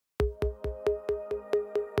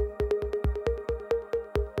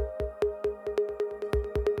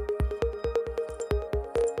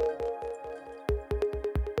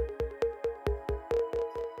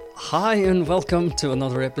Hi and welcome to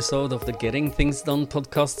another episode of the Getting Things Done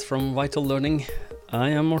podcast from Vital Learning. I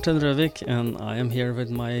am Morten Røvik and I am here with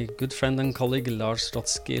my good friend and colleague Lars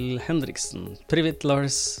Rothskild Hendriksen. Привет,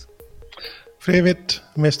 Lars. Привет,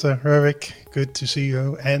 Mr. Røvik. Good to see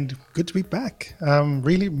you and good to be back.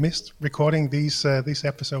 Really missed recording these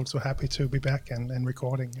episodes. So happy to be back and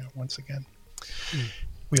recording once again.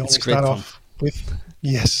 We always start off with,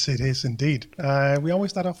 yes, it is indeed. We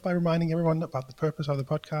always start off by reminding everyone about the purpose of the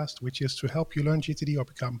podcast, which is to help you learn GTD or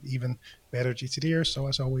become even better GTDers. So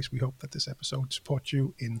as always, we hope that this episode supports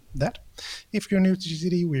you in that. If you're new to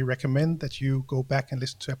GTD, we recommend that you go back and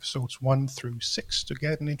listen to episodes 1 through 6 to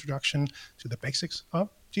get an introduction to the basics of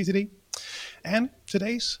GTD. And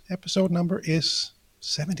today's episode number is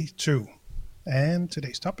 72. And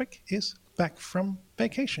today's topic is back from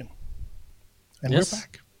vacation. And yes. We're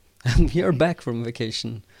back. And we are back from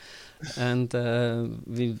vacation. And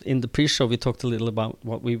in the pre-show, we talked a little about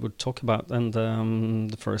what we would talk about. And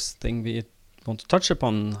the first thing we want to touch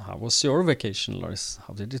upon, how was your vacation, Lars?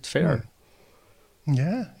 How did it fare?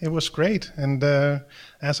 Yeah, it was great. And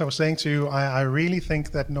as I was saying to you, I really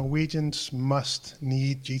think that Norwegians must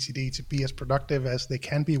need GTD to be as productive as they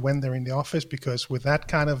can be when they're in the office, because with that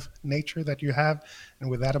kind of nature that you have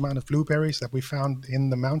and with that amount of blueberries that we found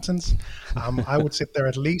in the mountains, I would sit there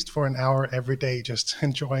at least for an hour every day just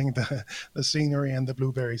enjoying the scenery and the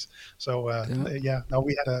blueberries. So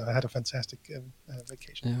we had a fantastic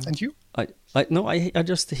vacation. Yeah. And you? I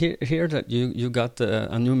just hear that you got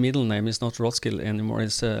a new middle name. It's not Rothskild anymore.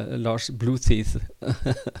 It's Lars Blueteeth.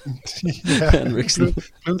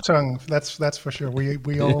 Blue tongue. That's for sure.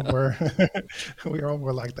 We all were we all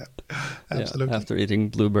were like that. Absolutely. Yeah, after eating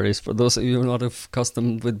blueberries, for those of you who are not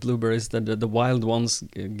accustomed with blueberries, the wild ones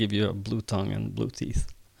give you a blue tongue and blue teeth.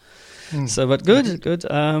 So, but good.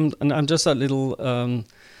 And I'm just a little.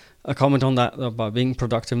 A comment on that about being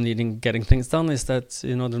productive, getting things done, is that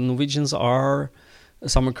the Norwegians are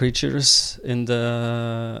summer creatures in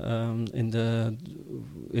the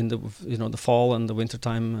the fall and the winter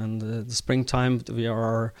time and the springtime. We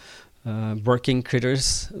are working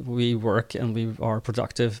critters. We work and we are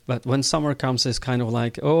productive. But when summer comes, it's kind of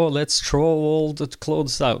like, oh, let's throw all the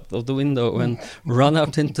clothes out of the window and run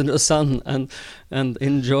out into the sun and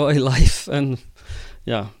enjoy life and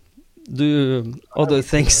do other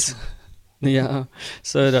things.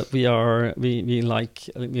 So that we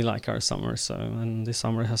like our summer. So, and this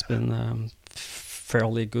summer has been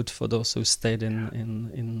fairly good for those who stayed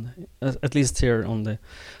in at least here on the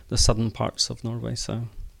southern parts of Norway. So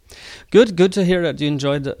good to hear that you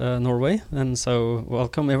enjoyed Norway. And so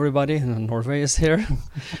welcome everybody. Norway is here.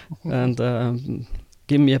 And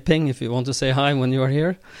give me a ping if you want to say hi when you are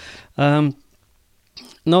here.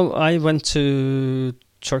 No, I went to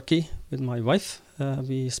Turkey with my wife.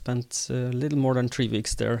 We spent a little more than 3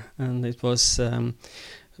 weeks there, and it was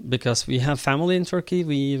because we have family in Turkey.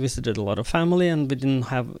 We visited a lot of family, and we didn't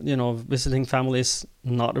have, visiting family is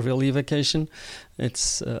not really a vacation.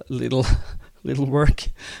 It's little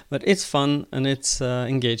work, but it's fun and it's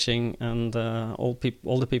engaging, and all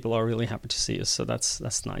the people are really happy to see us. So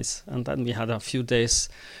that's nice. And then we had a few days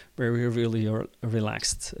where we really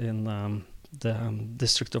relaxed in the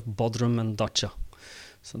district of Bodrum and Datça.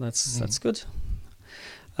 So that's good.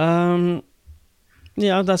 The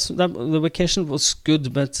vacation was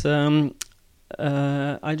good, but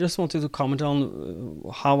I just wanted to comment on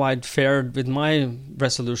how I'd fared with my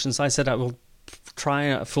resolutions. I said I will try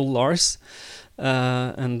a full Lars,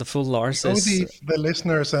 and the full Lars is... the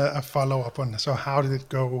listeners a follow-up on, so how did it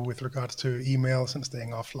go with regards to emails and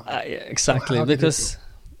staying offline? Exactly, so because...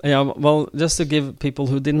 Yeah, well, just to give people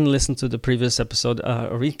who didn't listen to the previous episode a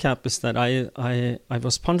recap, is that I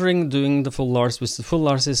was pondering doing the full Lars, which the full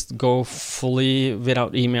Lars is to go fully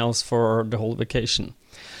without emails for the whole vacation.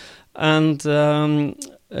 And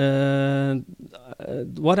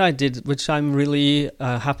what I did, which I'm really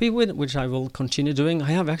happy with, which I will continue doing, I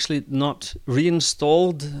have actually not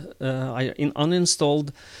reinstalled,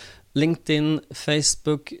 uninstalled LinkedIn,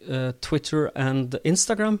 Facebook, Twitter, and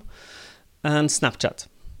Instagram, and Snapchat.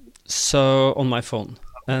 So on my phone,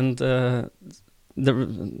 and the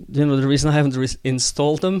reason I haven't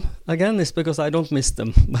installed them again is because I don't miss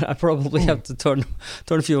them, but I probably have to turn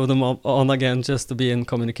a few of them on again just to be in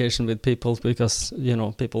communication with people, because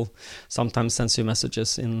people sometimes send you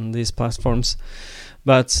messages in these platforms.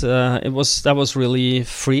 But that was really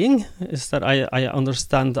freeing. Is that I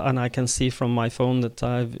understand and I can see from my phone that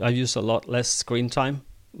I use a lot less screen time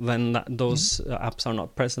when those apps are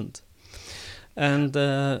not present. And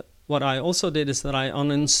what I also did is that I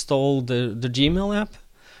uninstalled the Gmail app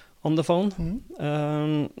on the phone.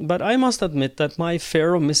 But I must admit that my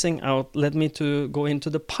fear of missing out led me to go into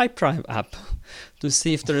the Pipedrive app to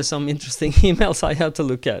see if there are some interesting emails I have to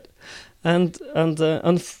look at. And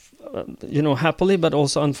happily, but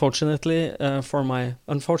also unfortunately for my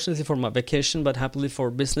vacation, but happily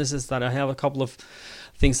for businesses, that I have a couple of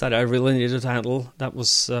things that I really needed to handle. That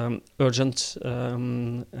was urgent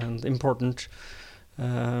and important.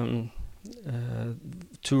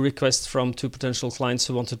 Two requests from two potential clients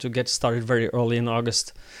who wanted to get started very early in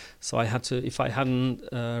August. So I had to, if I hadn't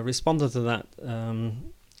responded to that,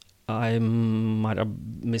 I might have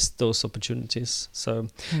missed those opportunities. So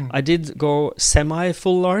I did go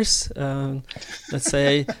semi-full Lars, let's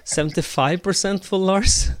say 75% full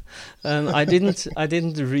Lars. And I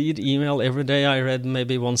didn't read email every day. I read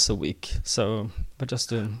maybe once a week. So, but just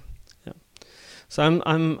to, yeah. So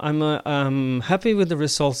I'm happy with the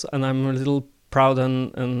results, and I'm a little proud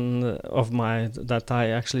that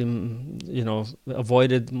I actually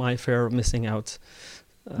avoided my fear of missing out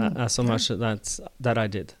as so much that I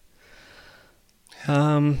did.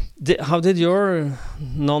 How did your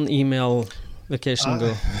non-email vacation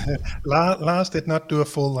go? Lars did not do a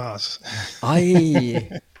full Lars.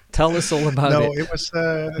 Tell us all about it. No, it was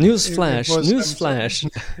newsflash.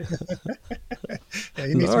 Yeah,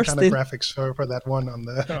 you need some kind of graphics for that one on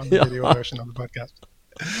the video version of the podcast.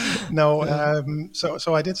 No,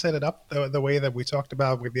 so I did set it up the way that we talked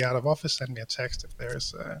about with the out of office. Send me a text if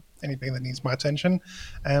there's anything that needs my attention,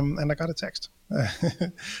 and I got a text.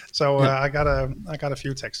 So I got a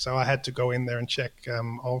few texts. So I had to go in there and check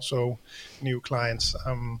also new clients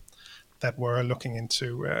that were looking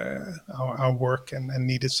into our work and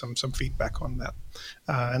needed some feedback on that.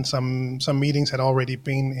 And some meetings had already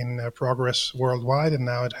been in progress worldwide, and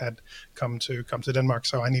now it had come to Denmark.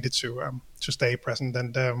 So I needed to stay present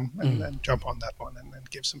and jump on that one and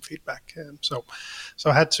give some feedback. So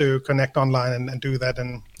I had to connect online and do that.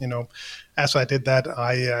 And as I did that,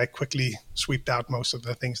 I quickly sweeped out most of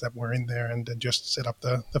the things that were in there and just set up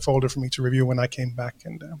the folder for me to review when I came back.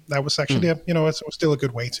 And that was actually it was still a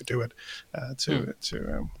good way to do it, to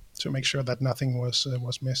make sure that nothing was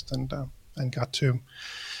missed, and got to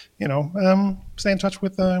stay in touch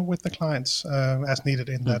with the clients as needed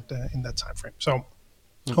in that time frame. So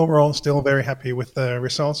overall, still very happy with the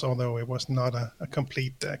results, although it was not a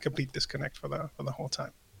complete disconnect for the whole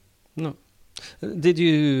time. No. Did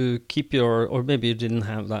you keep or maybe you didn't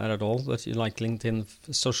have that at all, but you like LinkedIn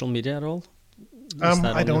social media at all?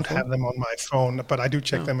 I don't have them on my phone, but I do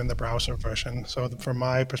check them in the browser version. So from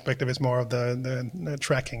my perspective, it's more of the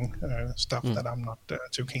tracking stuff that I'm not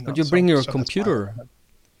too keen on. But you bring your computer.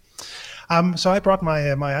 So I brought my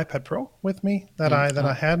iPad Pro with me that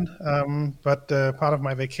I had, but part of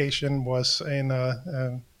my vacation was in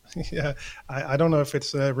I don't know if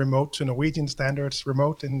it's remote to Norwegian standards,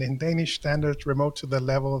 remote in Danish standards, remote to the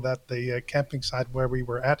level that the camping site where we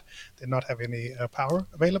were at did not have any power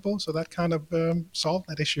available. So that kind of solved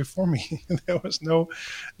that issue for me. There was no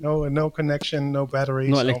connection, no battery,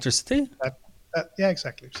 no electricity. Yeah,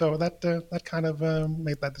 exactly. So that kind of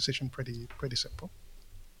made that decision pretty simple.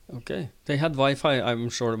 Okay, they had Wi-Fi, I'm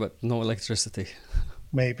sure, but no electricity.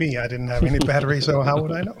 Maybe I didn't have any battery, so how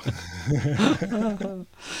would I know?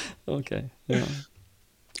 Okay. Yeah.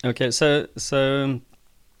 Okay. So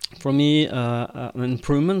for me, an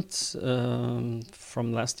improvement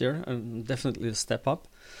from last year, and definitely a step up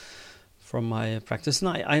from my practice, and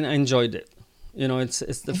I enjoyed it.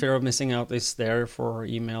 It's the fear of missing out is there for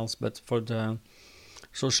emails, but for the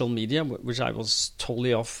social media, which I was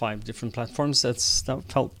totally off 5 different platforms, that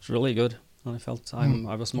felt really good, and I felt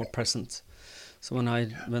I was more present. So when I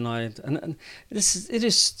and it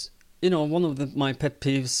is one of my pet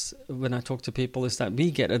peeves when I talk to people is that we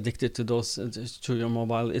get addicted to those to your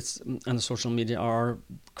mobile. And social media are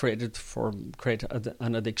create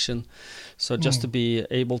an addiction. So just to be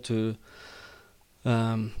able to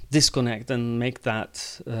disconnect and make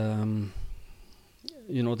that.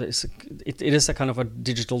 It is a kind of a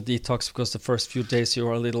digital detox, because the first few days you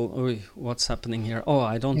are a little, what's happening here? Oh,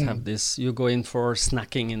 I don't have this. You go in for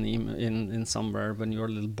snacking in somewhere when you're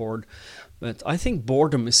a little bored. But I think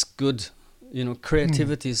boredom is good.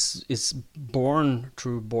 Creativity is born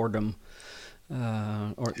through boredom,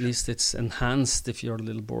 or at least it's enhanced if you're a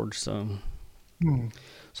little bored. So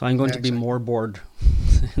I'm going to be more bored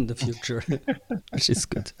in the future, which is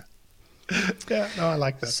good. Yeah, no, I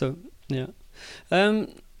like that. So yeah.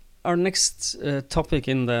 Our next topic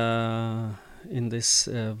in this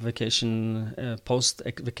vacation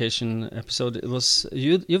post-vacation episode was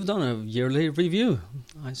you've done a yearly review.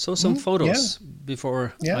 I saw some photos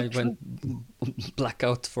before I went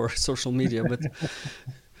blackout for social media, but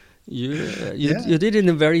Yeah. You did it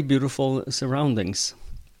in very beautiful surroundings.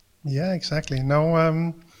 Yeah, exactly. No,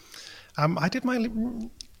 I did my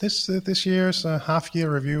this year's half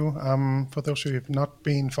year review. For those who have not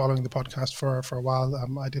been following the podcast for a while,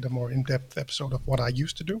 I did a more in depth episode of what I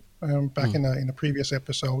used to do back in a previous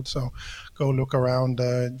episode. So go look around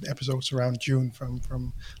episodes around June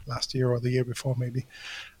from last year or the year before maybe.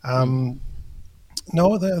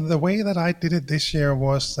 No, the way that I did it this year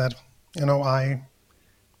was that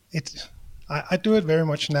it I do it very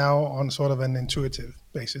much now on sort of an intuitive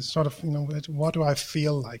basis. Sort of, what do I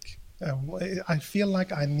feel like? I feel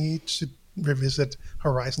like I need to revisit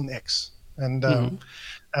Horizon X, and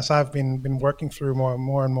as I've been working through more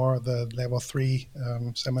and more of the level 3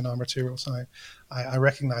 seminar materials, I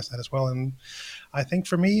recognize that as well. And I think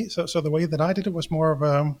for me, so the way that I did it was more of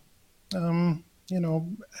a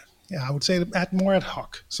yeah, I would say more ad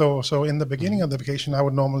hoc. So in the beginning of the vacation, I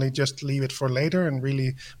would normally just leave it for later and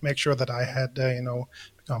really make sure that I had,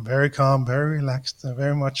 become very calm, very relaxed,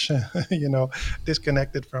 very much,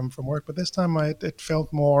 disconnected from work. But this time it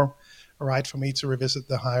felt more right for me to revisit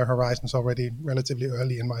the higher horizons already relatively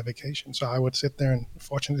early in my vacation. So I would sit there, and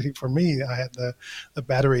fortunately for me, I had the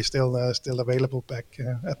battery still available back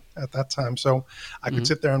at that time. So I could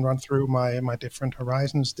sit there and run through my different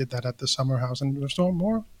horizons. Did that at the summer house, and there's no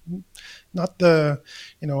more. Not the,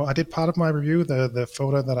 I did part of my review. The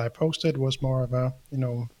photo that I posted was more of a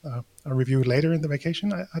review later in the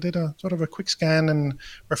vacation. I did a sort of a quick scan and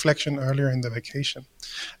reflection earlier in the vacation.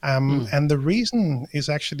 And the reason is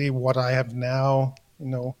actually what I have now,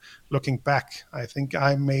 looking back, I think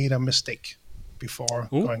I made a mistake before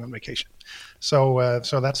going on vacation. So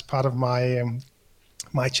that's part of my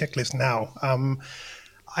my checklist now.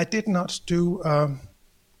 I did not do,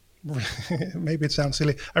 maybe it sounds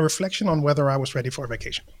silly, a reflection on whether I was ready for a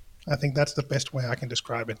vacation. I think that's the best way I can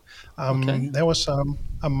describe it. There was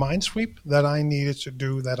a mind sweep that I needed to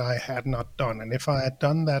do that I had not done. And if I had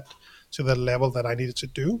done that to the level that I needed to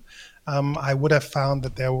do, I would have found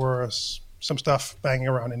that there was some stuff banging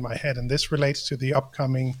around in my head. And this relates to the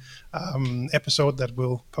upcoming episode that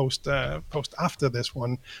we'll post after this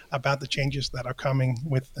one about the changes that are coming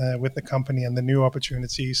with the company and the new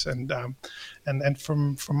opportunities. And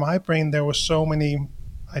from my brain, there were so many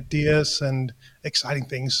ideas and exciting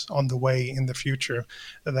things on the way in the future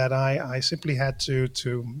that I simply had to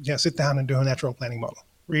sit down and do a natural planning model.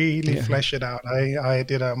 Really flesh it out. I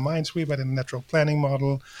did a mind sweep. I did a natural planning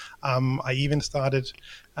model. I even started,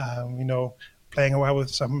 playing around with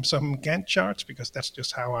some Gantt charts, because that's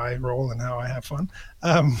just how I roll and how I have fun.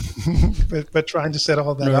 But trying to set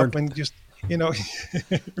all that up and just,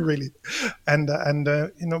 really, and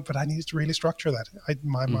but I needed to really structure that.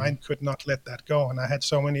 My mind could not let that go, and I had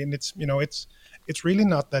so many. And it's really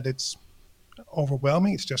not that it's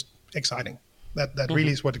overwhelming. It's just exciting. That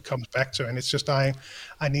really is what it comes back to. And it's just I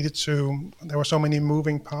needed to. There were so many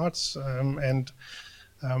moving parts, and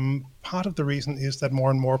part of the reason is that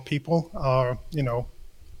more and more people are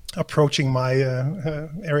approaching my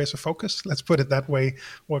areas of focus. Let's put it that way.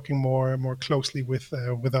 Working more closely with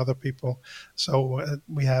other people. So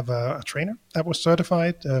we have a trainer that was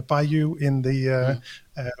certified by you in the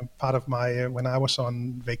part of my when I was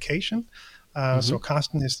on vacation. So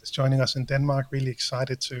Carsten is joining us in Denmark. Really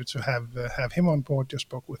excited to have him on board. Just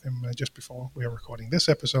spoke with him just before we were recording this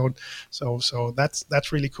episode. So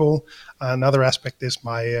that's really cool. Another aspect is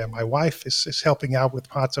my wife is helping out with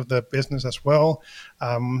parts of the business as well.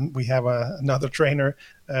 We have another trainer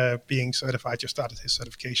being certified. Just started his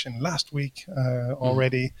certification last week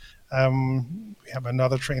already. We have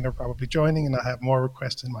another trainer probably joining, and I have more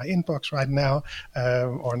requests in my inbox right now,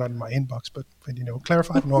 or not in my inbox, but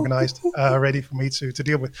clarified and organized, ready for me to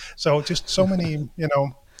deal with. So just so many,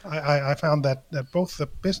 I found that both the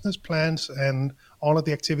business plans and all of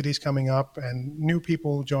the activities coming up and new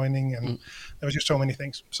people joining, and there was just so many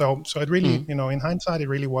things. So it really, in hindsight, it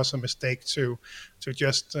really was a mistake to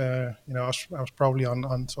just, I was probably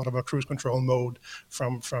on sort of a cruise control mode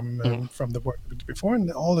from the work before,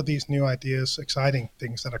 and all of these new ideas, exciting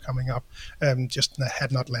things that are coming up, just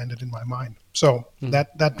had not landed in my mind. So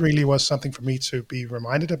that really was something for me to be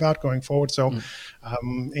reminded about going forward. So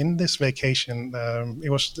in this vacation,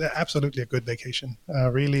 it was absolutely a good vacation,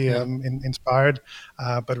 really inspired,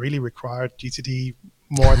 but really required GTD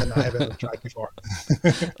more than I have ever tried before.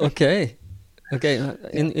 Okay.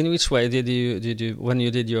 In which way did you when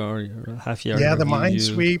you did your half year? Yeah, the mind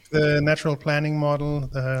sweep, the natural planning model,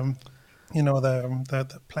 the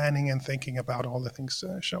planning and thinking about all the things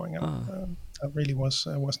showing up. That really was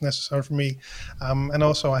necessary for me, and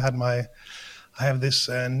also I have this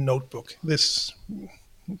notebook, this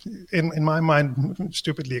in my mind,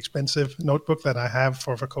 stupidly expensive notebook that I have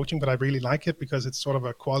for coaching, but I really like it because it's sort of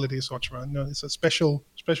a quality sort of, it's a special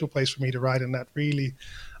place for me to write, and that really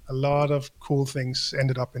a lot of cool things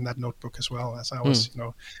ended up in that notebook as well, as I was,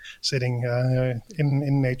 sitting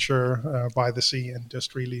in nature by the sea, and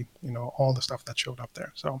just really, all the stuff that showed up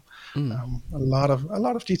there. So a lot of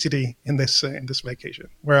GTD in this vacation,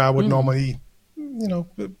 where I would normally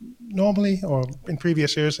or in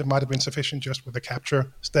previous years, it might have been sufficient just with the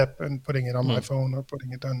capture step and putting it on my phone or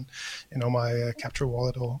putting it on, my capture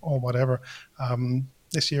wallet or whatever.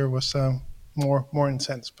 This year was more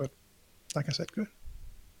intense, but like I said, good.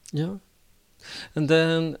 Yeah. And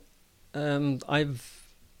then I've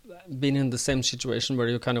been in the same situation where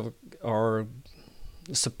you kind of are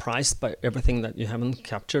surprised by everything that you haven't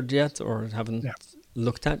captured yet or haven't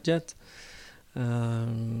looked at yet.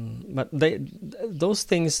 But those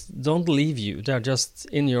things don't leave you. They're just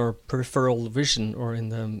in your peripheral vision or in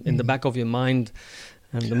the back of your mind.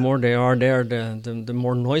 And the more they are there, the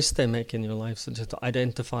more noise they make in your life. So just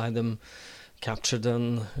identify them, capture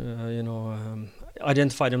them,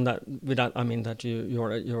 identify them that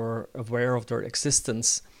you're aware of their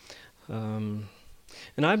existence. And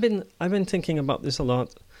I've been thinking about this a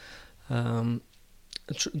lot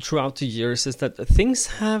throughout the years. Is that things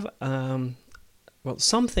have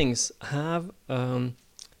some things have a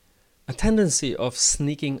tendency of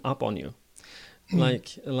sneaking up on you.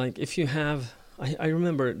 Like if you have, I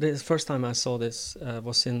remember the first time I saw this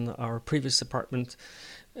was in our previous apartment.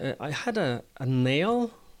 I had a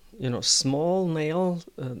nail, small nail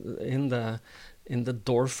in the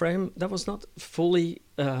door frame that was not fully.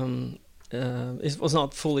 It was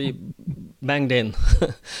not fully banged in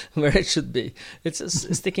where it should be. It's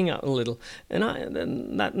just sticking out a little. And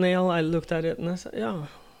that nail, I looked at it and I said, "Yeah,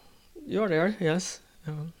 you're there, yes."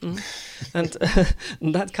 And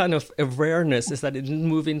that kind of awareness is that it didn't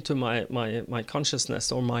move into my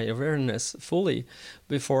consciousness or my awareness fully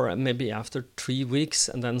before maybe after 3 weeks,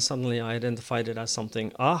 and then suddenly I identified it as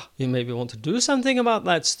something. You maybe want to do something about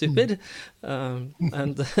that, stupid,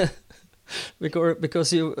 and.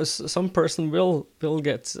 Because some person will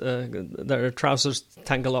get their trousers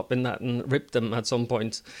tangled up in that and rip them at some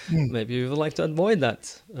point. Maybe you would like to avoid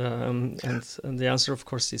that, and the answer, of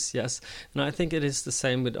course, is yes. And I think it is the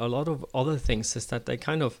same with a lot of other things. Is that they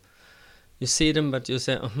kind of, you see them, but you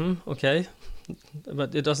say, okay,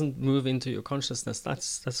 but it doesn't move into your consciousness.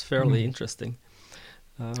 That's fairly interesting.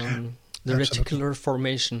 The reticular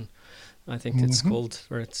formation, I think it's called,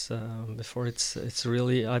 where it's before it's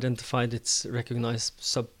really identified, it's recognized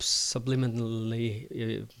subliminally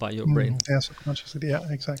by your brain. Yeah, subconsciously. Yeah,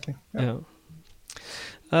 exactly. Yeah.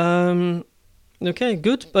 Okay,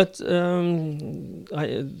 good. But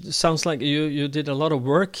it sounds like you did a lot of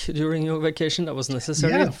work during your vacation that was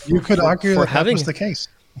necessary. Yeah, you could argue that was the case.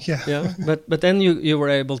 Yeah, but then you were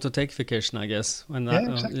able to take vacation, I guess, when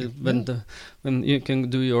when you can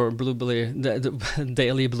do your blueberry the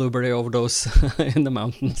daily blueberry overdose in the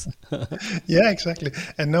mountains. Yeah, exactly.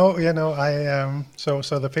 And I so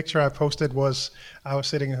the picture I posted was I was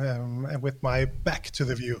sitting with my back to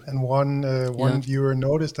the view, and one viewer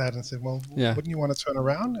noticed that and said, "Well, wouldn't you want to turn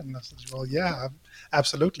around?" And I said, "Well, yeah,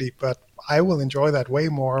 absolutely, but I will enjoy that way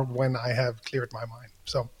more when I have cleared my mind."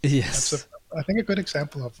 So yes. I think a good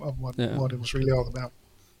example of what it was really all about.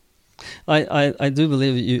 I do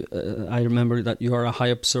believe you. I remember that you are a high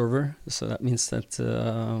observer, so that means that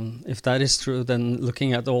if that is true, then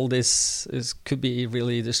looking at all this could be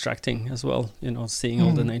really distracting as well. Seeing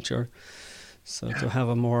all the nature. So to have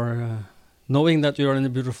a more knowing that you are in a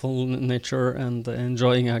beautiful nature and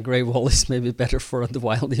enjoying a grey wall is maybe better for the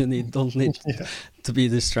wild. You don't need to be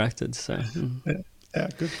distracted. So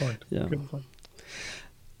good point. Yeah. Good point.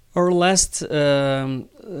 Our last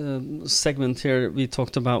segment here we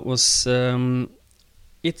talked about was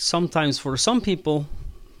it sometimes for some people,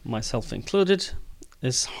 myself included,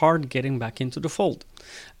 is hard getting back into the fold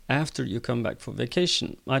after you come back from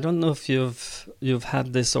vacation. I don't know if you've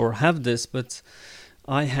had this or have this, but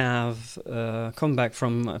I have come back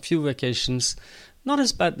from a few vacations, not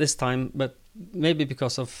as bad this time, but maybe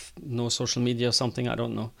because of no social media or something, I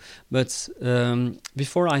don't know. But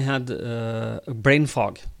before I had a brain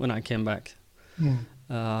fog when I came back.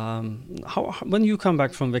 When you come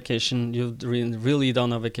back from vacation, you've really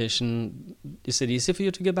done a vacation. Is it easy for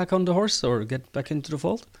you to get back on the horse or get back into the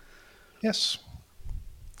fold? Yes.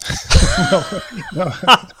 No.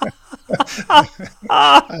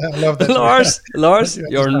 I love that. Lars,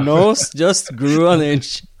 your nose just grew an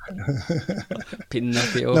inch.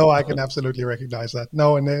 Pinocchio. No, I can absolutely recognize that.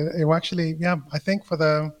 No, and it actually, I think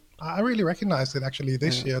I really recognized it actually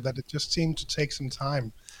this year, that it just seemed to take some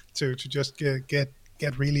time to just get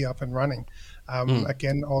get really up and running.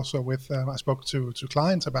 Again, also with I spoke to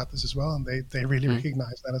clients about this as well, and they really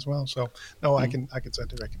recognize that as well. So no, I can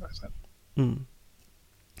certainly recognize that.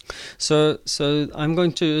 So I'm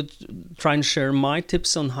going to try and share my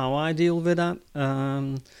tips on how I deal with that,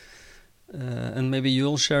 and maybe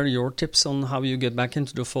you'll share your tips on how you get back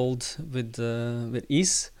into the fold with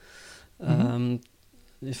ease.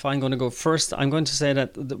 If I'm going to go first, I'm going to say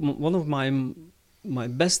that one of my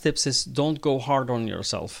best tips is don't go hard on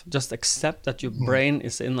yourself. Just accept that your brain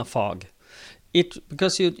is in a fog.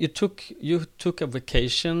 Because you took a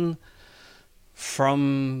vacation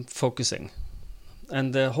from focusing.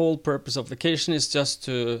 And the whole purpose of vacation is just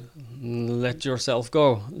to let yourself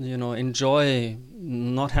go. Enjoy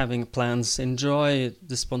not having plans. Enjoy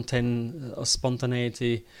the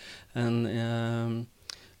spontaneity, and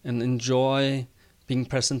enjoy being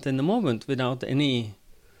present in the moment without any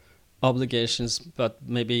obligations, but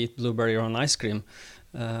maybe eat blueberry or an ice cream.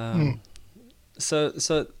 So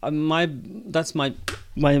that's my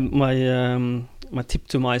tip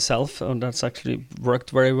to myself, and that's actually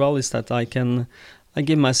worked very well. Is that I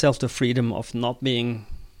give myself the freedom of not being,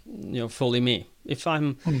 fully me. If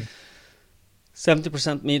I'm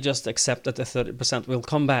 70% me, just accept that the 30% will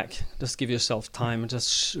come back. Just give yourself time.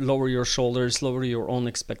 Just lower your shoulders, lower your own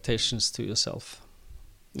expectations to yourself.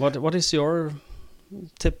 What is your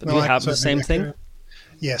tip? Do you have the same thing?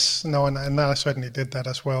 Yes, no, and I certainly did that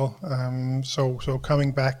as well. So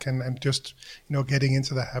coming back and just getting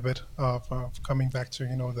into the habit of coming back to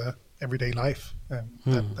the everyday life,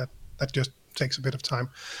 that just takes a bit of time.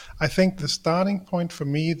 I think the starting point for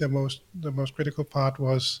me, the most critical part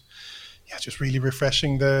was just really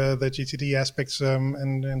refreshing the GTD aspects,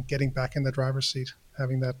 and getting back in the driver's seat,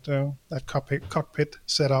 having that cockpit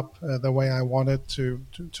set up the way I wanted to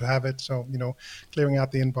have it. So clearing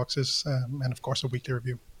out the inboxes, and of course a weekly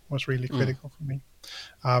review was really critical for me.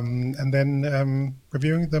 And then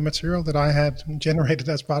reviewing the material that I had generated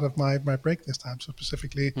as part of my break this time. So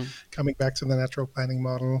specifically coming back to the natural planning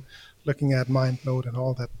model, looking at MindNode and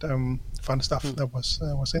all that fun stuff that was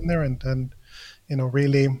in there, and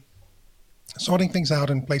really sorting things out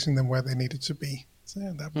and placing them where they needed to be. So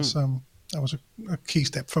that was a key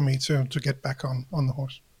step for me to get back on the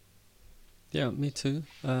horse. Yeah, me too.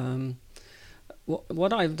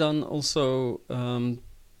 What I've done also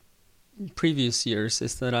previous years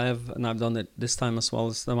is that I've done it this time as well,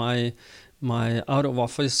 is that my out of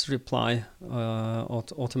office reply,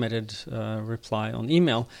 automated reply on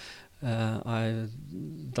email, I've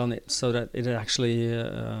done it so that it actually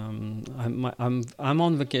I'm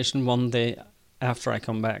on vacation one day after I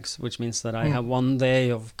come back, which means that I have 1 day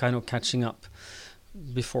of kind of catching up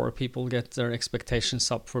before people get their expectations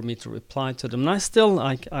up for me to reply to them. And I still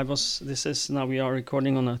we are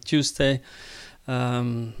recording on a Tuesday.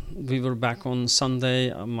 We were back on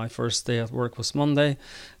Sunday. My first day at work was Monday,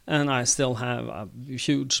 and I still have a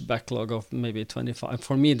huge backlog of maybe 25.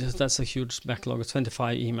 For me, that's a huge backlog of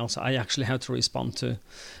 25 emails I actually have to respond to.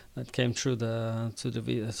 That came through I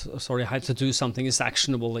had to do something. It's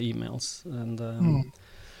actionable emails, and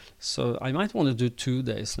so I might want to do 2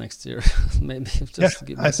 days next year, maybe. Just to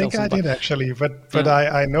give myself I think I did actually, but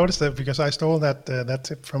I noticed that because I stole that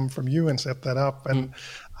tip from you and set that up, and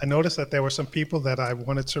I noticed that there were some people that I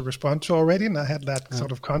wanted to respond to already, and I had that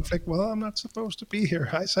sort of conflict. Well, I'm not supposed to be here.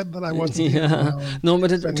 I said that I wasn't. No, but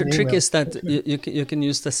the trick is that you can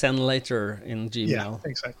use the send later in Gmail. Yeah,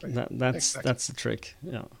 exactly. That's the trick.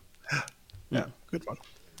 Yeah, good one.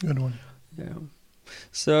 Yeah.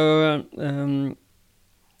 So,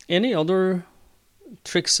 any other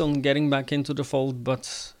tricks on getting back into the fold?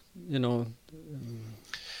 But no,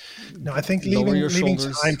 I think leaving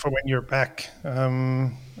time for when you're back.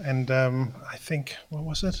 I think, what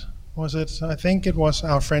was it? I think it was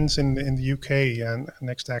our friends in the UK and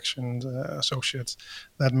Next Action associates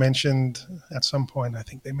that mentioned at some point. I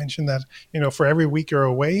think they mentioned that for every week you're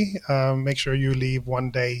away, make sure you leave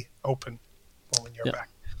 1 day open for when you're back.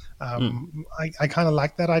 I kind of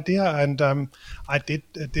like that idea, and I did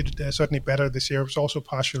certainly better this year. It was also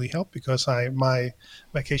partially helped because my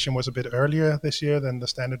vacation was a bit earlier this year than the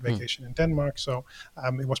standard vacation in Denmark, so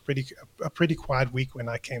it was a pretty quiet week when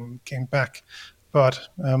I came back. But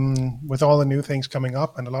with all the new things coming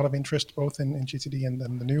up and a lot of interest both in GTD and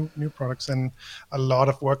the new products, and a lot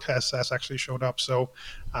of work has actually showed up. So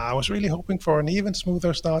I was really hoping for an even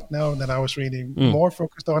smoother start now that I was really more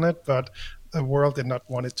focused on it. But the world did not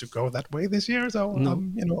want it to go that way this year. So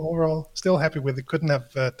I'm overall still happy with it. Couldn't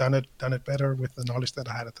have done it better with the knowledge that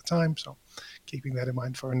I had at the time. So keeping that in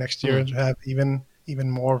mind for next year to have even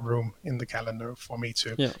more room in the calendar for me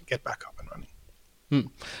to get back up and running.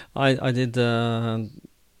 I did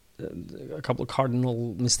a couple of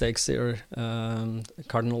cardinal mistakes here,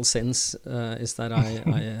 cardinal sins, is that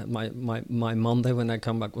my Monday when I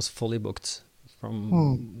come back was fully booked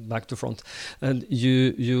from back to front, and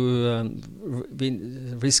you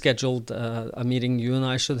rescheduled a meeting you and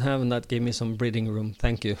I should have, and that gave me some breathing room.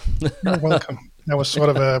 Thank you. You're welcome. That was sort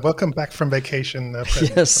of a welcome back from vacation.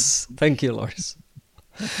 Yes, thank you, Lars.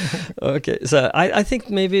 Okay, so I think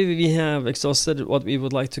maybe we have exhausted what we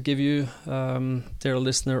would like to give you, dear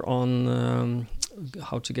listener, on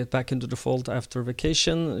how to get back into the fold after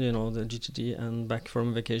vacation. You know, the GTD and back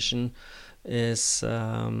from vacation is,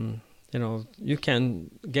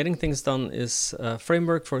 getting things done is a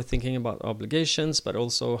framework for thinking about obligations, but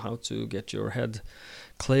also how to get your head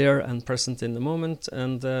clear and present in the moment.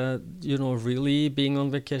 And, really being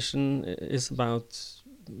on vacation is about,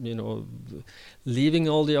 leaving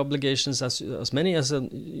all the obligations, as many as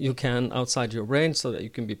you can, outside your brain, so that you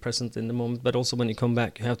can be present in the moment. But also when you come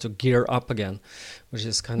back, you have to gear up again, which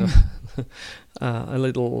is kind of a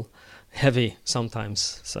little heavy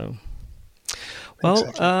sometimes. So, well,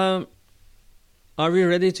 exactly. Are we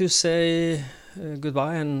ready to say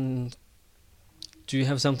goodbye? And do you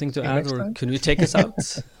have something to add, or can you take us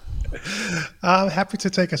out? I'm happy to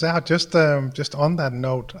take us out. Just on that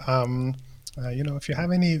note, if you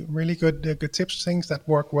have any really good tips, things that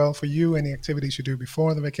work well for you, any activities you do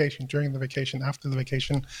before the vacation, during the vacation, after the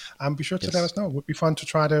vacation, be sure to let us know. It would be fun to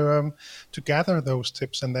try to gather those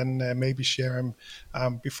tips and then maybe share them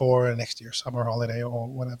before next year's summer holiday or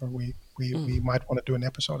whenever we might want to do an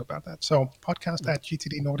episode about that. So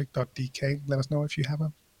podcast@gtdnordic.dk. Let us know if you have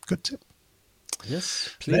a good tip. Yes,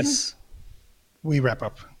 please. Then we wrap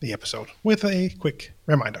up the episode with a quick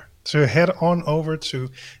reminder to head on over to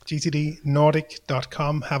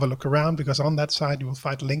gtdnordic.com, have a look around, because on that side you will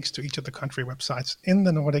find links to each of the country websites in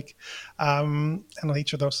the Nordic, and on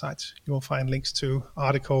each of those sites you will find links to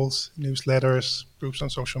articles, newsletters, groups on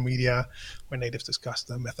social media where natives discuss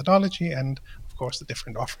the methodology, and of course the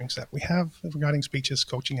different offerings that we have regarding speeches,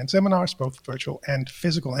 coaching and seminars, both virtual and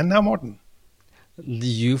physical. And now, Morten,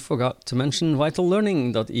 you forgot to mention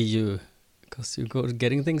vitallearning.eu, because you go to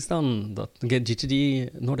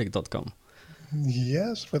gettingthingsdone.gtdnordic.com.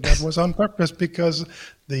 Yes, but that was on purpose, because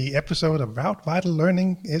the episode about vital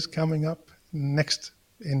learning is coming up in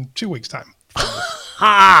 2 weeks' time.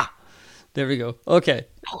 There we go. Okay.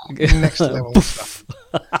 Next level stuff.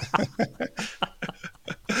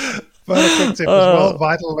 But a quick tip as well,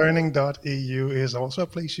 vitallearning.eu is also a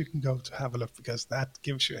place you can go to have a look, because that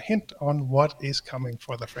gives you a hint on what is coming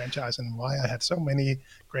for the franchise and why I had so many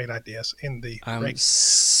great ideas in the break.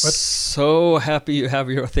 So happy you have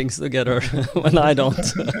your things together when I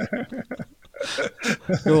don't.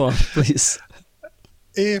 Go on, please.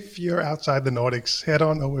 If you're outside the Nordics, head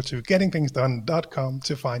on over to gettingthingsdone.com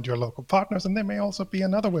to find your local partners. And there may also be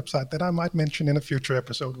another website that I might mention in a future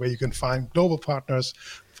episode where you can find global partners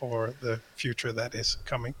for the future that is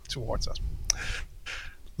coming towards us.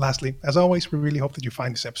 Lastly, as always, we really hope that you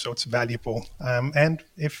find this episode valuable. And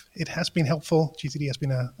if it has been helpful, GTD has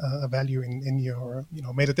been a value in your,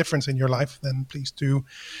 made a difference in your life, then please do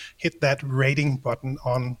hit that rating button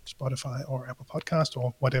on Spotify or Apple Podcast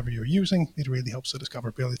or whatever you're using. It really helps the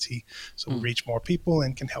discoverability, so we reach more people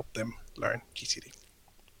and can help them learn GTD.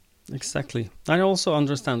 Exactly. I also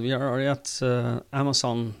understand we are at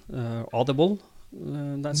Amazon Audible.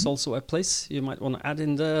 That's also a place you might want to add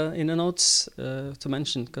in the notes to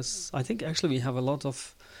mention, because I think actually we have a lot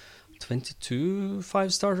of 22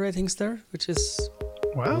 5-star ratings there, which is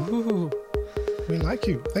wow. Ooh. We like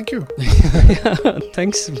you. Thank you.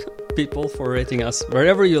 Thanks, people, for rating us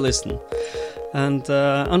wherever you listen. And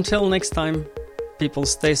until next time, people,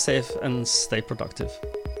 stay safe and stay productive.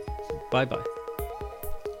 Bye-bye.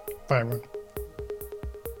 Bye, everyone.